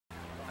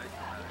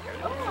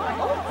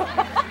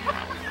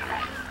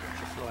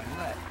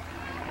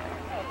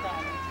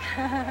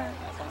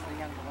the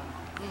younger one.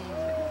 A bit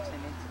more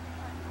timid.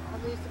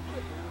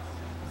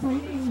 So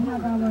here you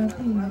have our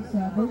female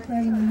servals.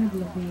 They're in the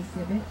middle of the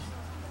exhibit.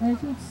 They're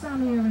called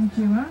Samia and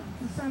Dua.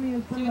 Samia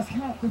was brought up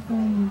Hertford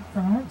in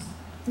France.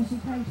 So she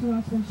came to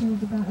us when she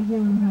was about a year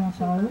and a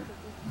half old.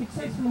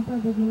 Successfully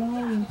bred in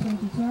July in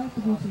 2012,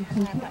 producing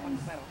 2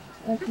 kittens.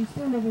 She's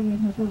still living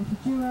with her daughter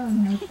Dua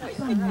and her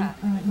son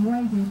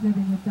Noaidi is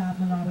living with Dad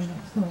Malawi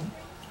next door.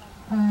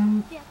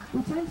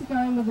 We tend to go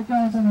in with the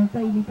girls on a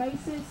daily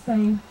basis.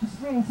 They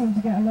just really seem to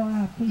get a lot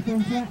out of people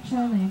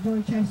interaction. They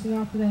enjoy chasing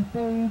after their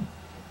food,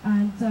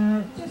 and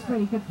just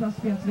really good for us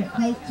to be able to get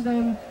close to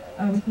them.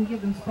 We can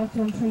give them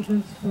spot-on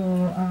treatments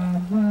for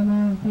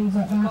wormer and things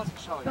like that.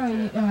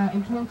 Very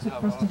important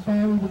for us to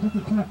vary the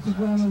different types of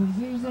wormer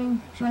we're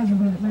using. Those of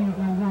you that may not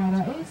know why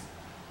that is.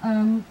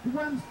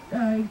 Ones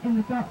in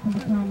the gut can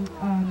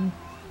become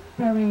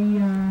very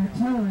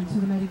tolerant to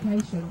the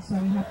medication, so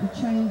we have to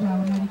change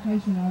our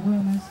medication, our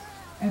wormers,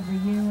 every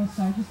year or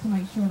so, just to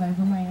make sure they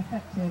remain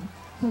effective.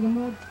 So the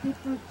more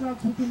different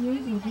drugs we can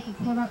use, or different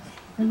products,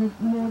 and the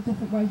more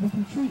different ways we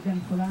can treat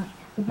them for that,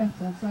 the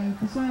better. So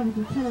the service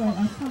will tolerate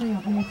us coming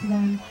up here to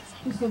them,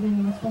 just giving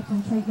them a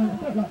spot-on treatment, a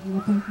bit like we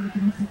would do for the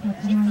domestic pet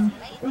at home,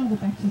 all the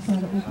better so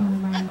that we can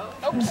remain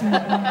active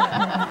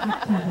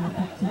and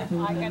effective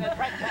for them.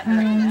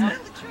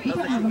 We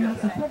don't have a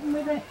massive problem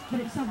with it, but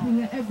it's something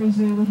that every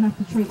zoo would have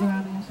to treat their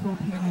animals for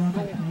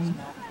periodically.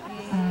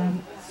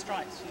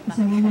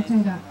 So we will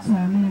do that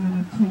minimum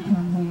of 2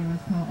 times a year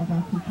as part of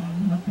our keeping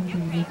and healthy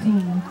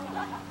routine.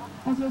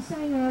 As I was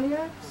saying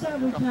earlier,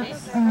 serval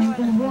cats in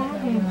the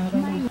wild live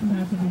mainly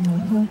comparatively more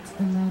heat,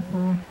 and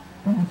therefore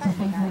they have to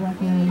feed more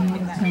regularly in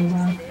order to stay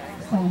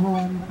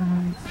warm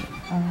and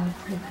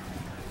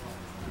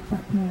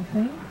that kind of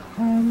thing.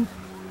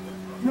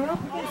 We're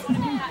up against the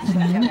heat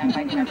today. I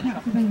think our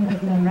cats are being a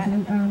bit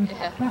lazy,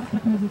 that's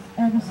because it's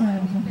ever so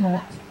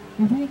hot. If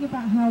you think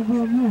about how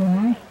warm you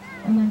are,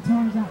 and then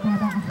times that by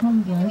about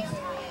 100,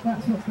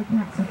 that's what the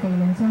cats are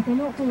feeling. So if they're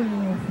not doing an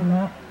awful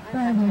lot,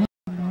 they're really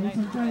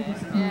so very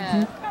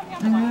disappointed,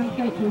 and I'm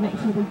hopeful that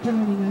she'll be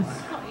joining us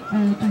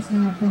just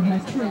now for her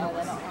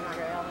treats.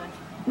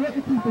 What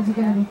the keepers are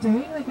going to be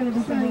doing, they're going to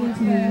be going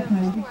into the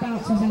enclosure, who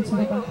bounces into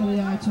the back of the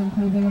eye to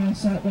improve their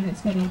eyesight when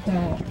it's getting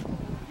dark.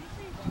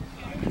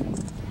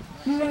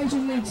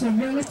 Eurasian nets are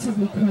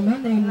relatively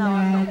common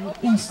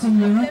in Eastern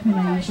Europe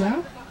and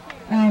Asia.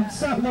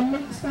 So the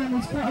lynx family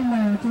is quite a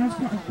large, it's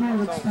quite a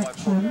broad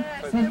spectrum.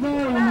 They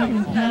vary in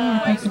living colour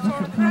across the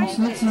different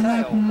continents. The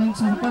American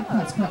lynx on the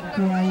bobcat's quite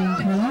grey in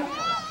colour.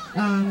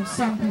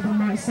 Some people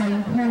might say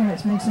in colour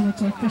it's more similar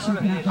to a fishing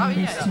cat than it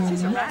is to a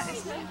lynx.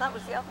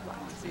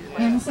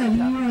 And so the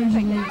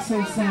Eurasian lynx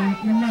is the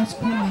most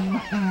common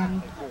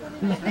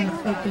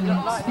of the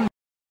lynx.